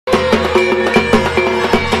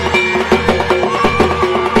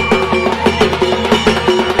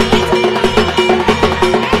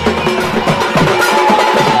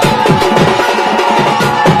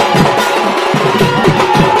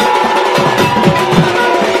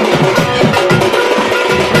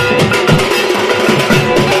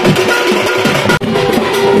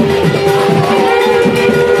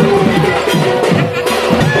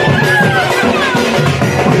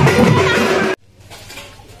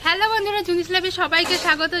Hello বন্ধুরা, জুনিস ল্যাবে সবাইকে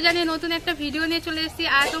স্বাগত জানিয়ে নতুন একটা ভিডিও নিয়ে চলে এসেছি।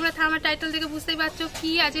 আর তোমরা আমার টাইটেল থেকে বুঝতেই পারছো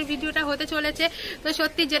কি আজকের ভিডিওটা হতে চলেছে। তো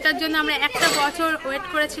সত্যি যেটার জন্য আমরা একটা বছর ওয়েট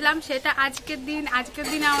করেছিলাম সেটা আজকের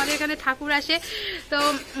দিনে আমাদের এখানে ঠাকুর আসে। তো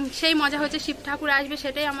সেই মজা হচ্ছে, শিব ঠাকুর আসবে,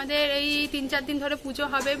 সেটাই আমাদের এই 3-4 দিন ধরে পুজো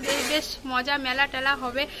হবে, বেশ মজা মেলা টেলা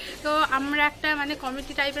হবে। তো আমরা একটা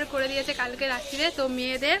কমিটি টাইপের করে দিয়েছে কালকে রাত্রিরে। তো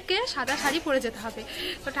মেয়েদেরকে সাদা শাড়ি পরে যেতে হবে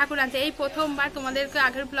তো ঠাকুর আনতে। এই প্রথমবার, তোমাদেরকে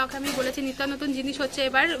আগের ব্লগ আমি বলেছি নিত্য নতুন জিনিস হচ্ছে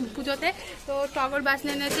এবার পুজোতে। তো টগর বাস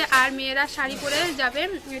এনেছে আর মেয়েরা শাড়ি পরে যাবে,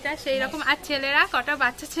 এটা সেই রকম। আর ছেলেরা, কটা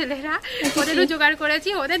বাচ্চা ছেলেরা, ওদেরও জোগাড় করেছি,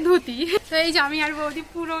 ওদের ধুতি। তো এই যে আমি আর বৌদি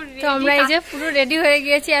পুরো আমরা এই যে পুরো রেডি হয়ে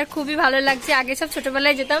গিয়েছি আর খুবই ভালো লাগছে। আগে সব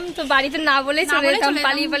ছোটবেলায় যেতাম তো বাড়িতে না বলে চলে যেতাম,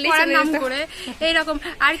 পালিয়ে নাম করে এইরকম।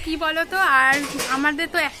 আর কি বলতো, আর আমাদের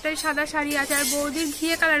তো একটাই সাদা শাড়ি আছে, আর বৌদির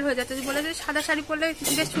ঘিয়ে কালার হয়ে যাচ্ছে। বলে যে সাদা শাড়ি পরলে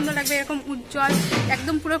বেশ সুন্দর লাগবে, এরকম উজ্জ্বল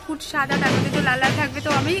একদম পুরো ফুট সাদা, তার মধ্যে তো লাল লাল থাকবে।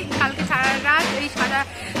 তো আমি কালকে সারা রাত এই সাদা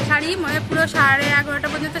শাড়ি পুরো 11:30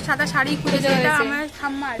 পর্যন্ত সাদা শাড়ি খুঁজেছি। এটা আমার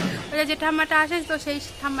ঠাম্মার, ওই যে ঠাম্মাটা আসে, তো সেই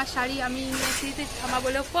ঠাম্মার শাড়ি আমি নিয়েছি। ঠাম্মা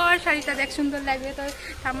বলে পর শাড়িটা দেখ সুন্দর লাগবে, তো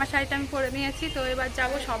ঠাম্মার শাড়িটা আমি পরে নিয়েছি। তো এবার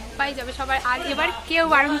যাবো, সবাই যাবে, সবাই। আর এবার কেউ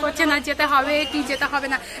বারণ করছে না যেতে হবে কি যেতে হবে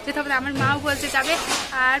না, যেতে হবে না। আমার মাও বলছে যাবে,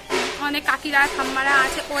 আর অনেক কাকিরা ঠাম্মারা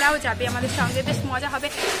আছে, ওরাও যাবে আমাদের সঙ্গে, বেশ মজা হবে।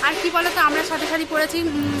 আর কি বলতো, আমরা সাদা শাড়ি পরেছি,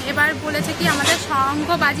 এবার বলেছে কি আমাদের শঙ্খ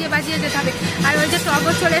বাজিয়ে বাজিয়ে যেতে হবে। আর ওই যে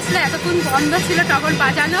টগর চলে এসলো, এতক্ষণ বন্ধ ছিল টগর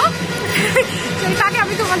বাজানো, সেইটাকে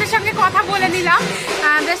আমি তোমাদের সঙ্গে কথা বলে নিলাম।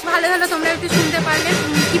 বেশ ভালো হলো, তোমরা একটু শুনতে পারলে।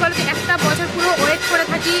 কি বলতো, একটা বছর পুরো ওয়েট করে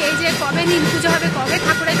থাকি এই যে কবে নীল পুজো হবে, কবে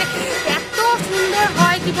ঠাকুর আসবে। এত সুন্দর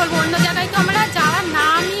হয় কি বলবো, অন্য জায়গায় তো আমরা যাওয়ার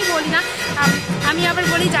নামই বলি না। আমি আবার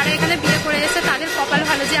বলি যারা এখানে বিয়ে করে এসেছে তাদের কপাল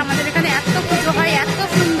ভালো যে আমাদের এখানে এত পুজো হয়, এত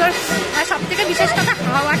সুন্দর। আর সব থেকে বিশেষ কথা,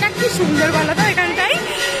 হাওয়াটা কি সুন্দর বলো তো এখানটাই।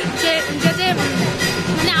 যে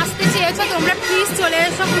আসতে চেয়েছো তোমরা প্লিজ চলে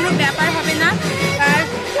এসো, কোনো ব্যাপার হবে না। আর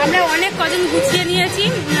আমরা অনেক কজন গুছিয়ে নিয়েছি,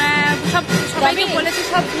 সবাইকে বলেছি,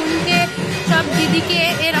 সব বোনকে, সব দিদিকে।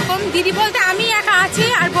 এরকম দিদি বলতে আমি একা আছি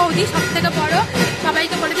আর বৌদি সব থেকে বড়,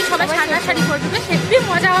 সবাইকে বলেছি সবাই সাদা শাড়ি পরবে, সেটাই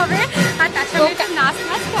মজা হবে। আর তার সঙ্গে নাচ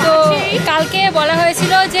তো কালকে বলা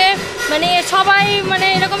হয়েছিল যে সবাই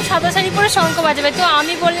এরকম সাদা শাড়ি পরে শঙ্খ বাজাবে। তো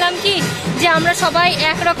আমি বললাম কি যে আমরা সবাই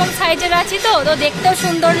একরকম সাইজের আছি, তো দেখতেও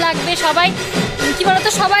সুন্দর লাগবে। সবাই কি বলতো,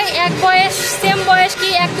 সবাই এক বয়স, সেম বয়স, কি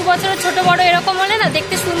 1-2 বছরের ছোট বড় এরকম হলে না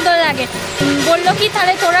দেখতে সুন্দর লাগে। বললো কি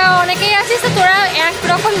তাহলে তোরা অনেকেই আছিস, তো তোরা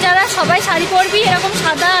একরকম যারা সবাই শাড়ি পরবি এরকম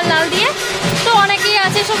সাদা আর লাল দিয়ে। তো অনেকেই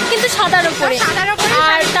আছে সব কিন্তু সাদার উপরে।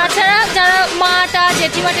 আর তাছাড়া যারা মাটা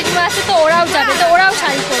জেঠিমা টেঠিমা আছে তো ওরাও যাবে, তো ওরাও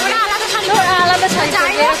শাড়ি পরবে, আলাদা শাড়ি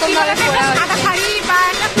পরবে, এরকম ভাবে পরা সাদা শাড়ি বা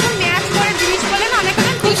একটা পুরো ম্যাচ করে জিনিস বলে না, অনেক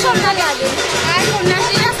খুব সুন্দর লাগে। আর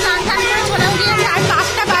কন্যাশ্রীরা স্নান করে চলেও গিয়েছে, আর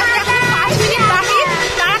 5টা বাজে, এখন 5 মিনিট বাকি,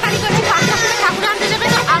 তাড়াতাড়ি করে 5টার সময় ঠাকুর আনতে যাবে।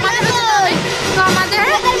 তো আমাদেরও যেতে হবে, তো আমাদের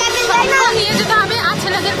সঙ্গ নিয়ে যেতে হবে। আর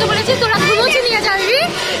ছেলেদেরকে বলেছি তোরা ধুনুচি নিয়ে যাবি,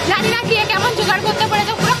 জানি না কে কেমন জোগাড় করতে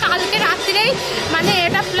পারেছে। পুরো কালকে রাত্রিরেই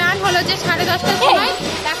এটা প্ল্যান হলো যে 10:30টার সময়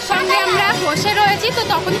একসঙ্গে আমরা বসে রয়েছি, তো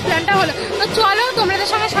তখনই প্ল্যানটা হলো। তো চলো তোমাদের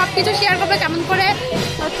সঙ্গে সব কিছু শেয়ার করবে, কেমন করে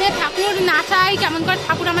হচ্ছে ঠাকুর নাচাই, কেমন করে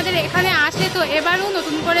ঠাকুর আমাদের এখানে আসে। তো এবারও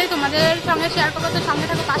নতুন করে তোমাদের সঙ্গে শেয়ার করবো, তো সঙ্গে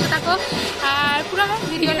থাকো, পাশে থাকো, আর পুরো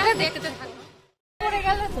ভিডিওটা দেখতে থাকো।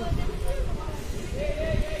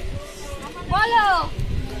 বলো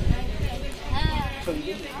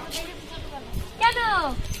কেন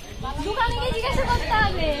দোকানে গিয়ে জিজ্ঞাসা করতে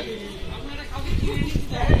হবে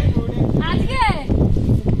আজকে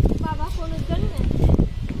বাবা কোন জন্য।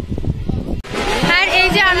 আর এই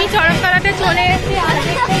যে আমি চড়কতলাতে চলে এসেছি, আর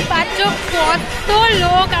দেখতেই পাচ্ছ কত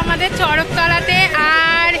লোক আমাদের চড়কতলাতে।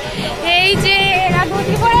 আর এই যে এরা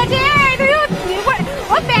ধুতি পরেছে,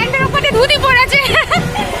 ও প্যান্টের উপরে ধুতি পরেছে,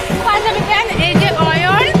 পাঞ্জাবি প্যান্ট। এই যে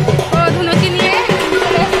অয়ন, ও ধুনুচি নিয়ে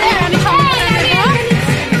চলে এসেছে, আর আমি সঙ্গে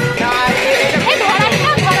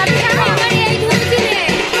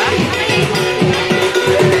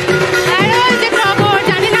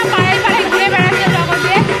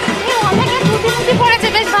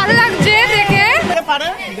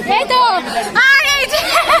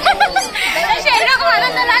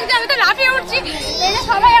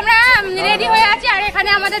সবাই আমরা রেডি হয়ে আছি। আর এখানে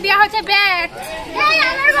আমাদের দেওয়া হচ্ছে ব্যাগ।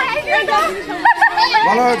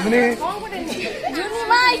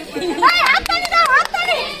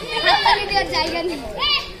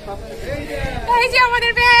 এই যে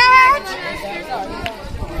আমাদের ব্যাগ,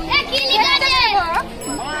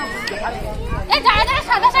 যারা যারা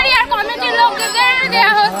সাদা শাড়ি আর কমিটির লোকদের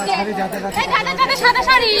দেওয়া হচ্ছে, যাদের সাদা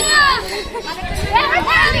শাড়ি,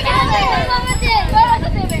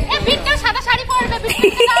 বিটকেল সাদা শাড়ি পরবে,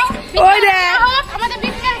 আমাদের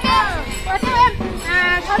বিটকেলকে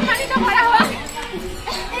সম্মানিত করা হোক।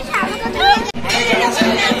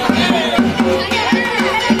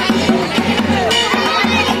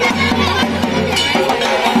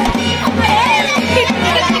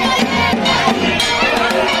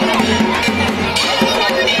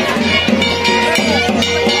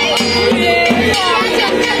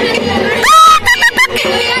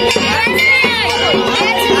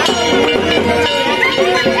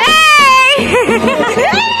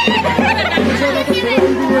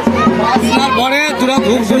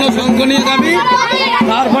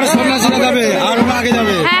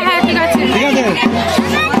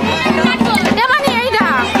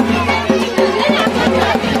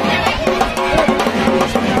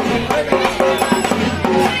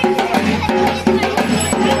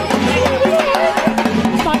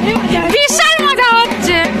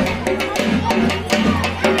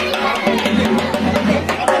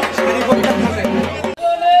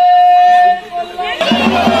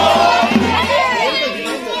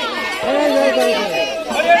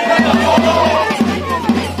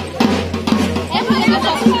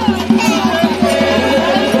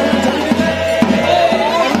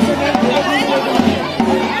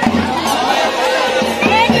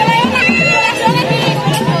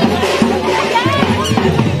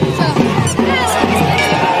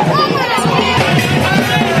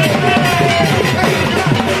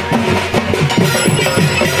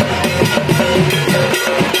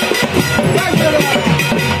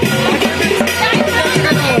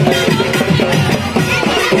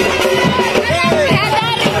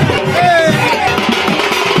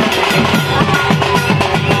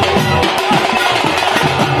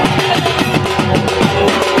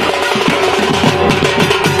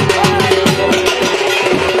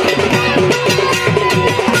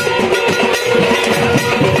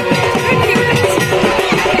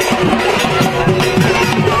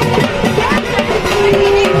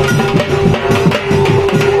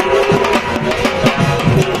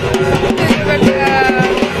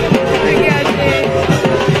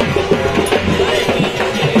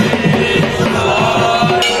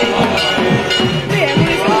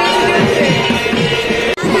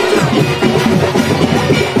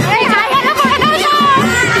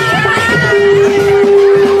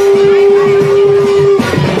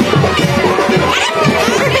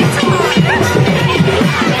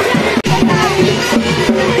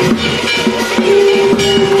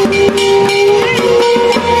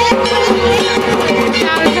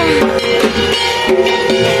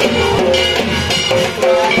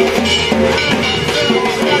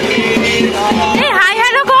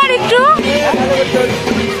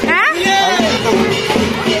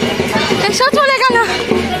 রিক্সা চলে গেল।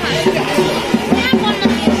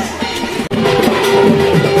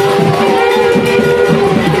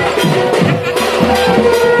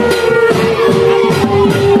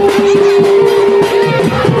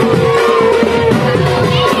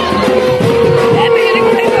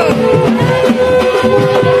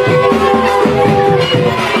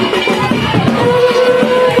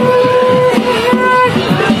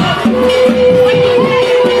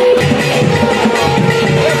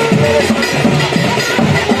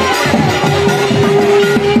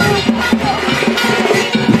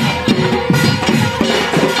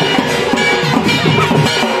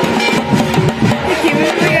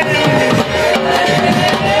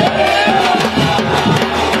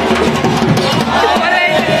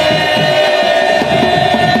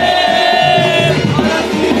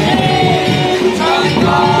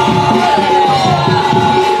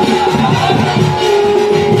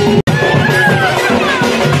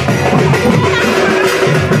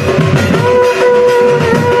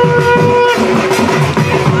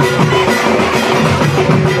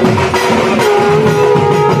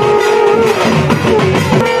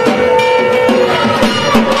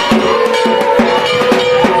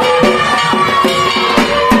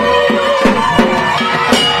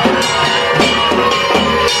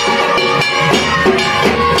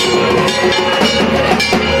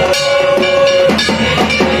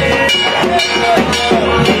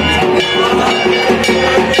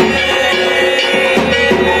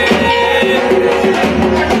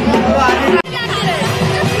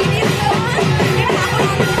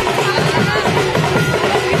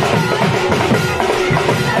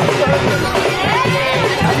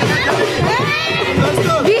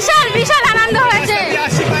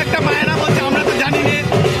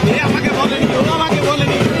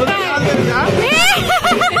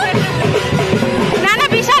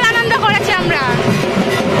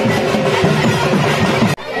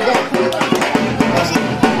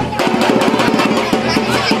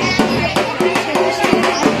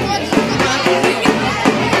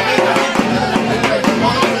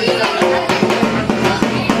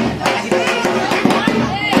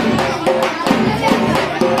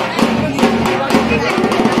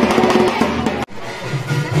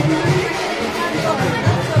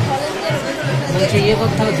 ये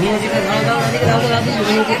करते হবে ধুনো দিতে ধরা দাও এদিকে দাও দাও ধুনো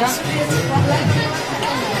দিতে দাও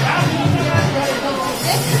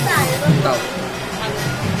কোনটা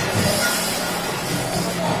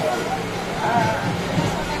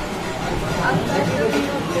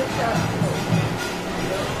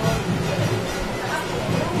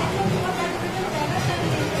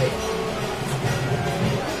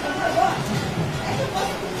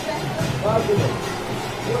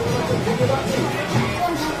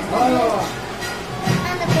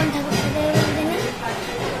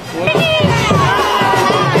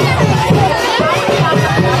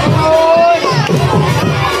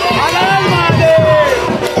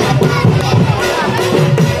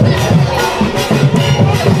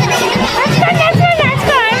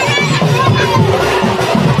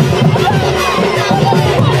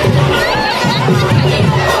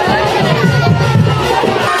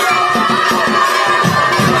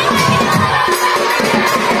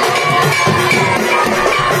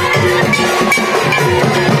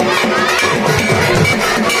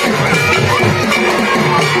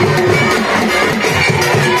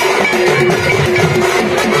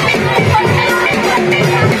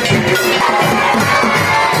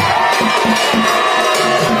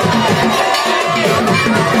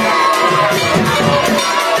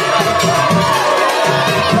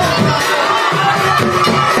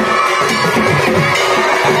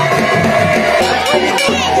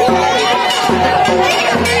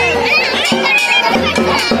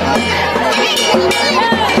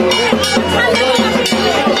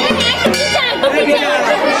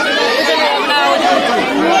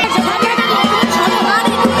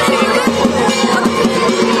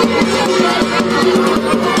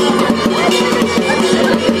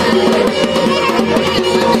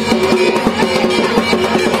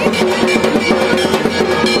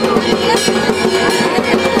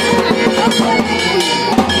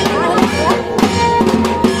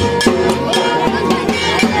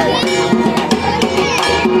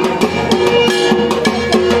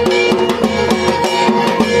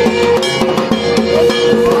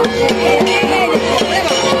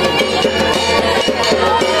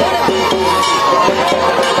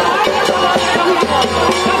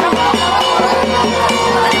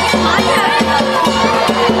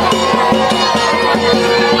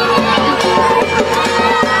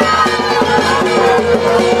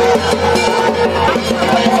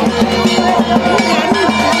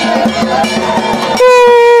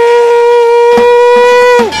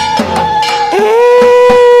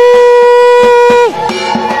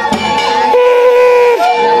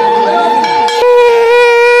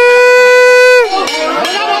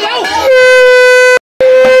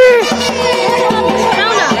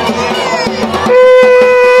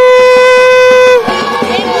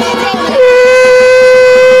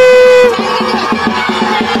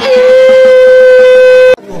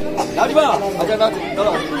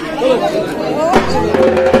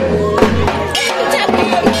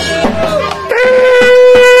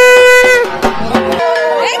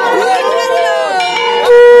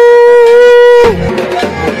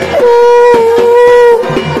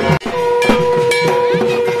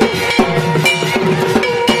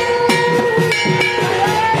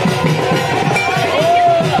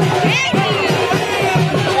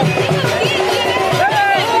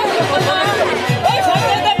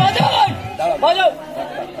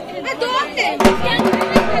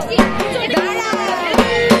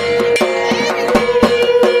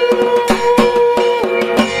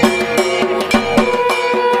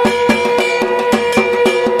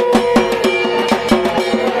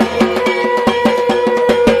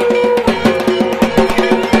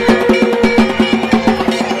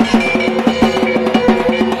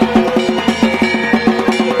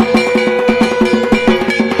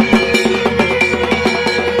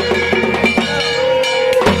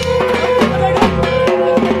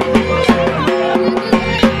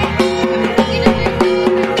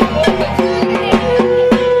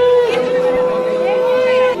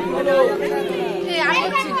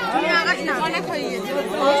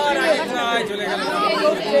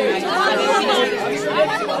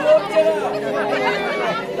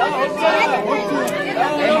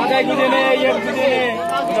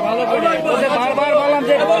ভালো করে বারবার বললাম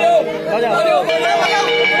যে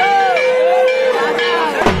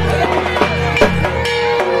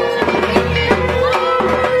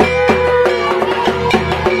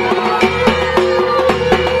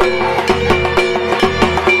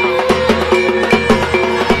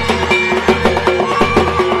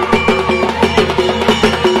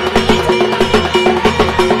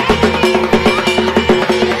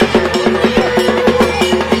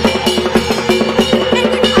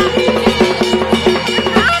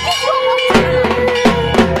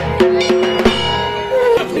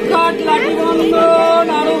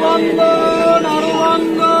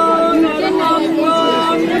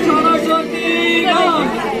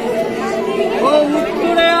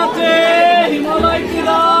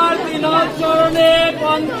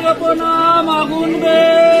পঞ্চপ্রণাম আগুন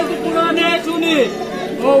বেদ পুরাণে শুনি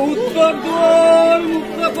ও উত্তর দুয়ার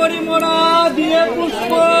মুক্ত করি মোরা দিয়ে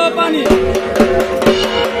পুষ্প পানি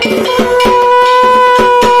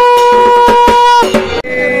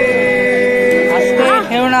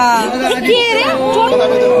খেও না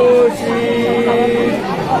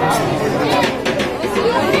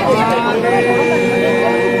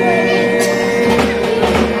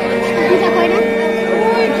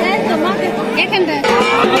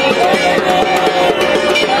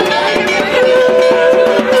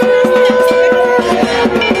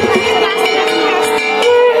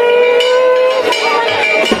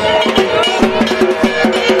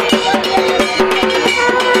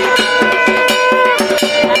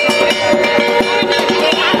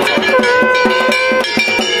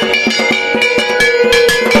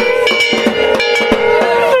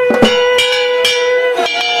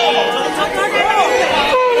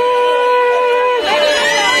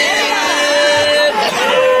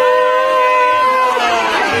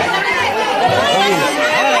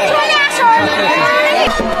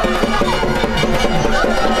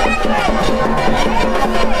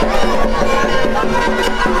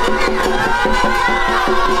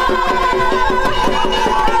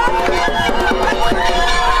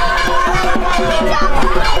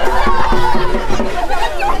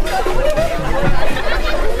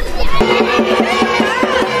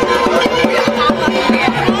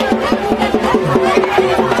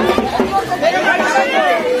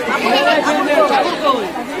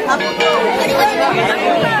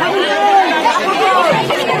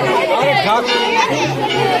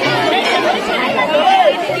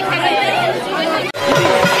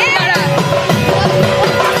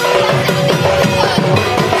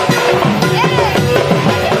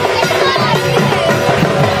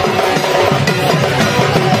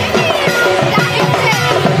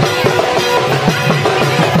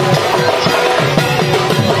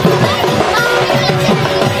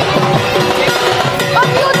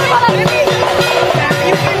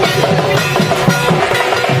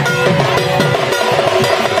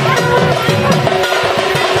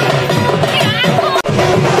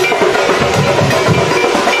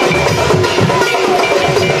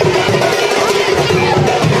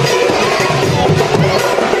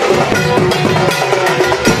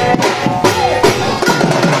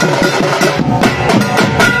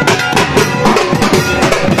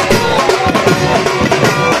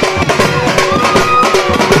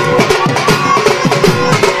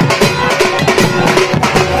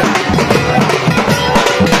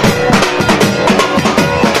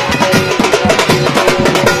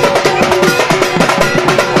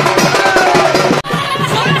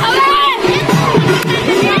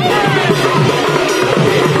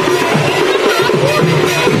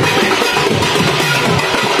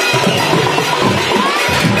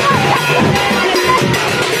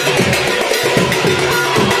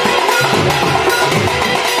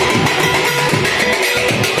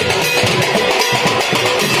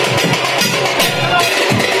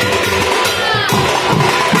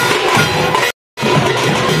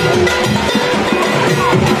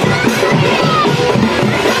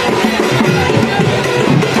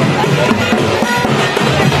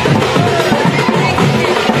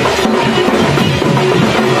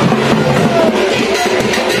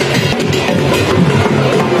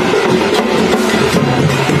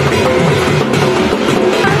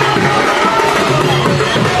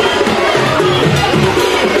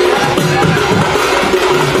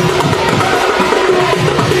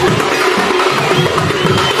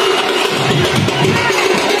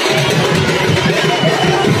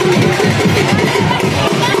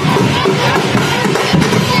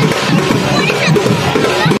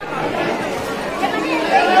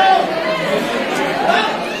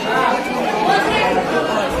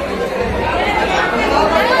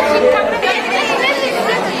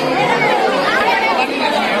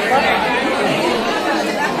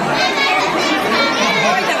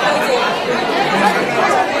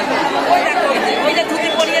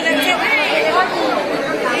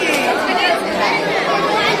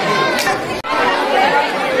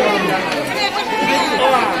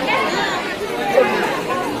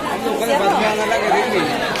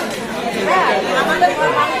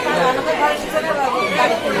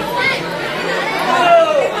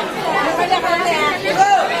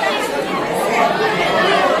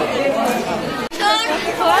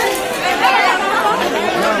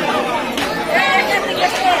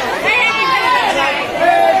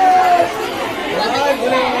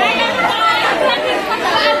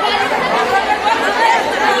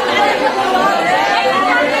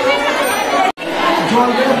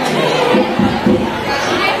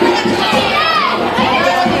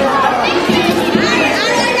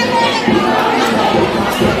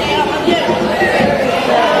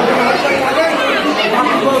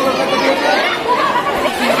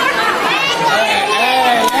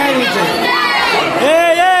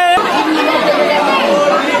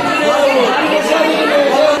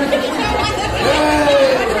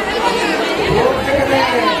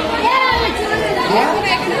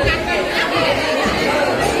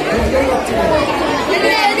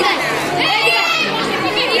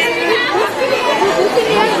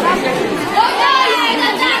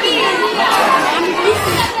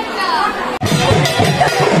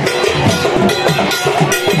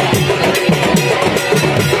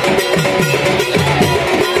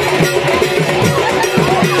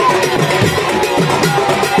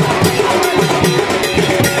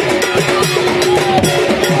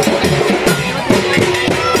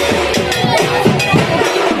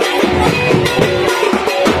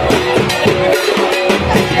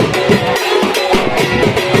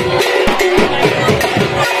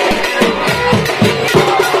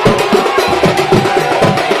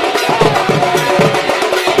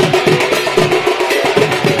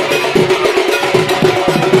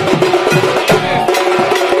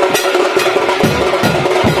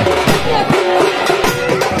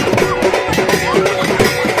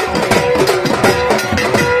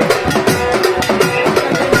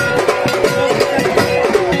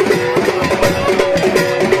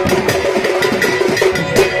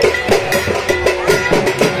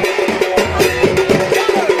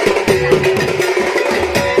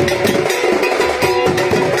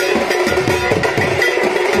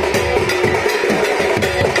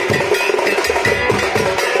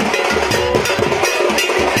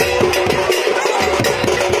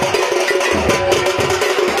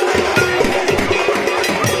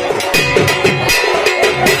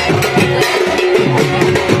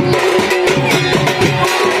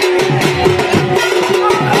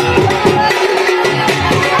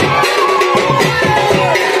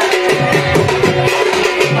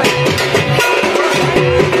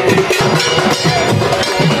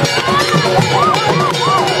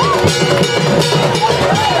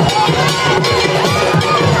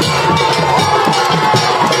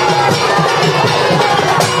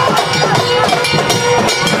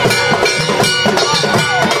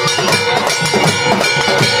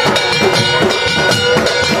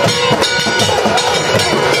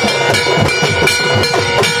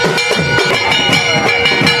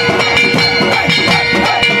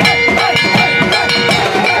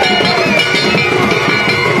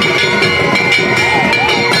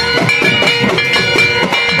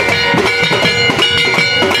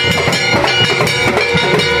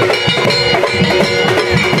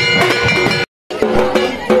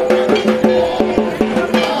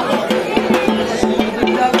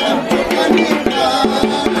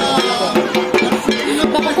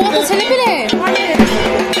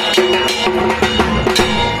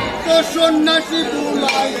সন্ন্যাসী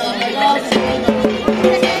বুলাইয়া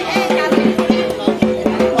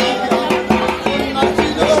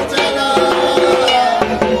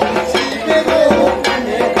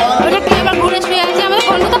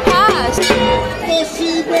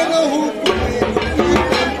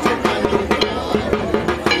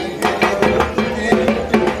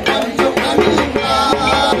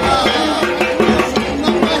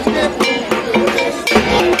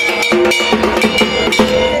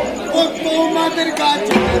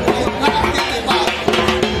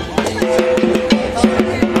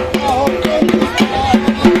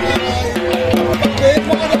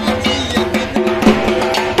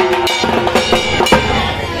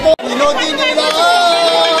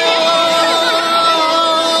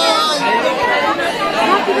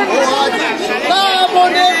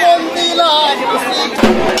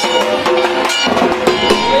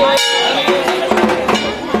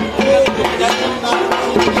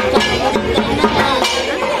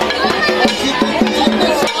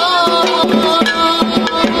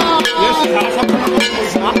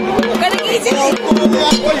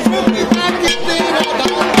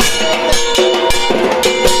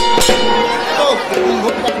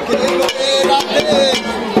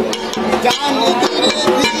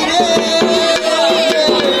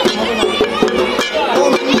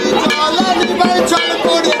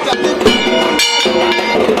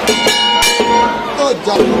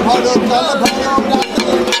জল ভরো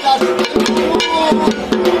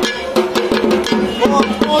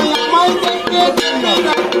আমায়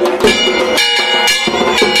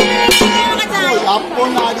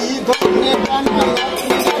আপনারই ধনে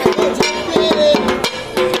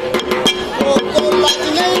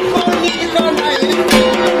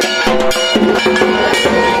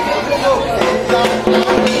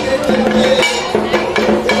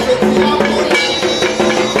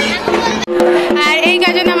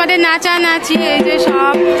নাচানাচি এই যে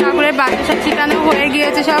সব ঠাকুরের বাচ্চা সব ছিটানো হয়ে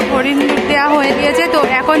গিয়েছে, সব হরিণ দেওয়া হয়ে গিয়েছে। তো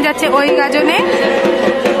এখন যাচ্ছে ওই গাজনে।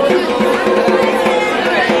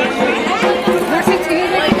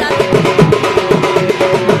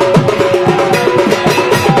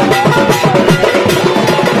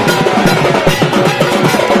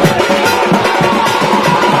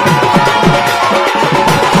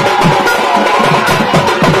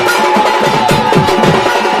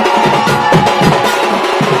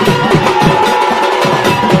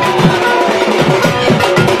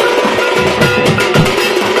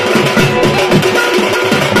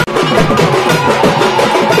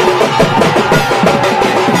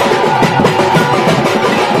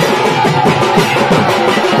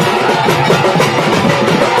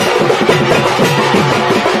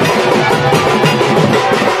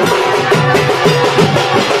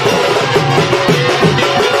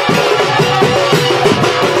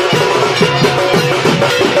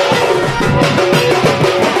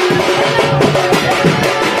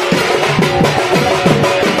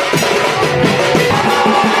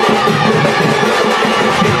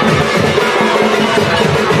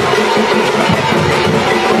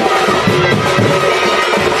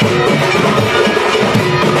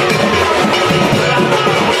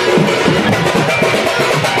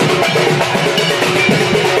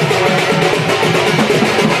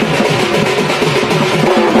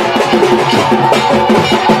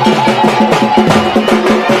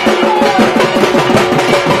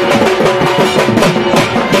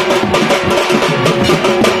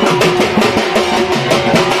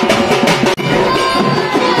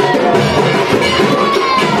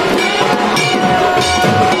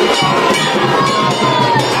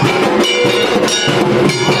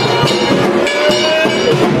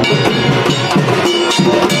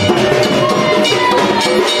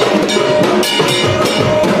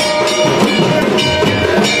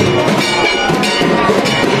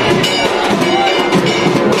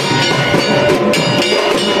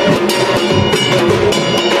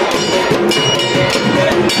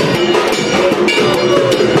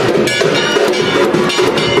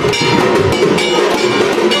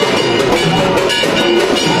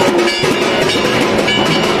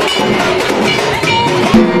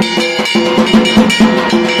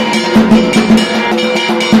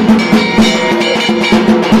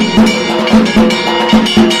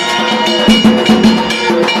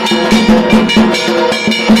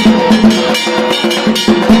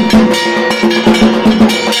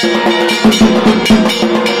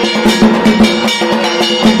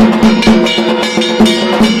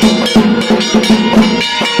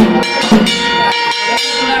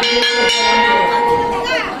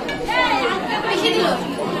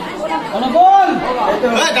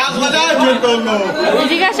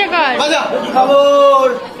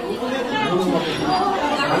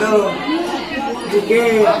 কে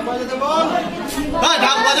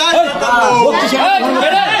ঢাক বাজায়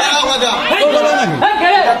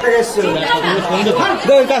কোথা থেকে এসছো?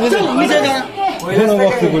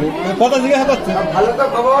 ভালো তো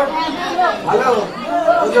খবর? ভালো।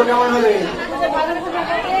 পুজো কেমন হলে?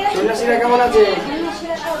 সন্ন্যাসীরা কেমন আছে?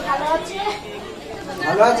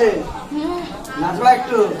 ভালো আছে? নাচবা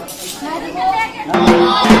একটু?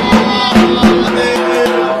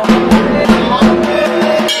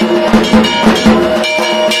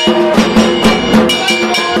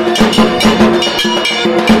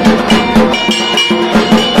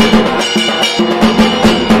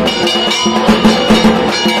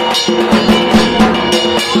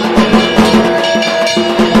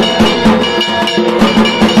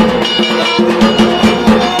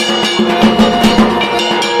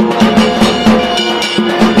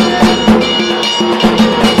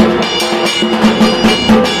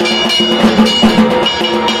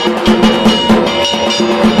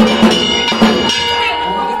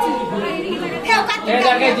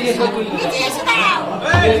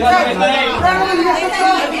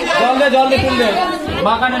 জল দে তুললে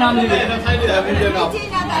বাগানে নাম দিবে।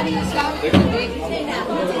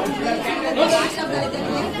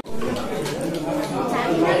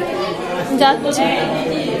 যাচ্ছে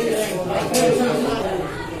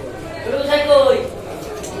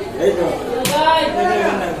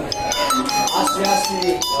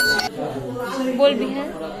বলবি। হ্যাঁ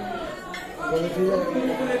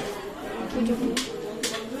পুজো